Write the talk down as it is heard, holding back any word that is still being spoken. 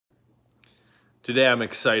Today I'm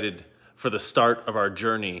excited for the start of our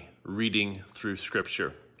journey reading through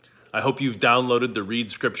Scripture. I hope you've downloaded the Read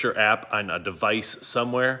Scripture app on a device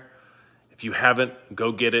somewhere. If you haven't,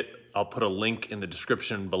 go get it. I'll put a link in the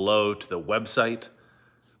description below to the website.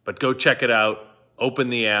 But go check it out, open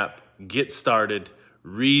the app, get started,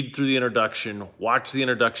 read through the introduction, watch the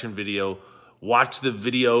introduction video, watch the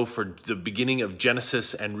video for the beginning of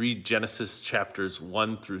Genesis, and read Genesis chapters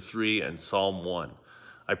 1 through 3 and Psalm 1.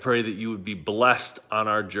 I pray that you would be blessed on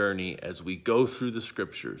our journey as we go through the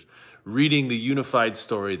Scriptures, reading the unified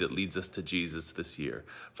story that leads us to Jesus this year.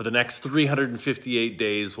 For the next 358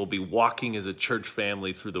 days, we'll be walking as a church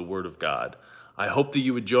family through the Word of God. I hope that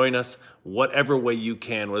you would join us whatever way you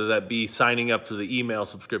can, whether that be signing up to the email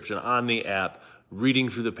subscription on the app, reading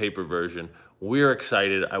through the paper version. We're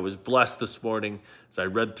excited. I was blessed this morning as I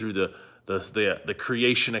read through the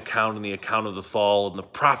creation account and the account of the fall and the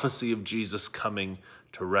prophecy of Jesus coming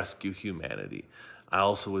to rescue humanity. I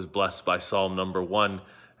also was blessed by Psalm number 1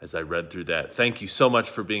 as I read through that. Thank you so much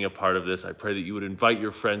for being a part of this. I pray that you would invite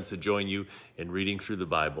your friends to join you in reading through the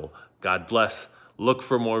Bible. God bless. Look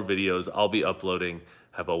for more videos I'll be uploading.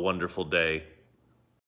 Have a wonderful day.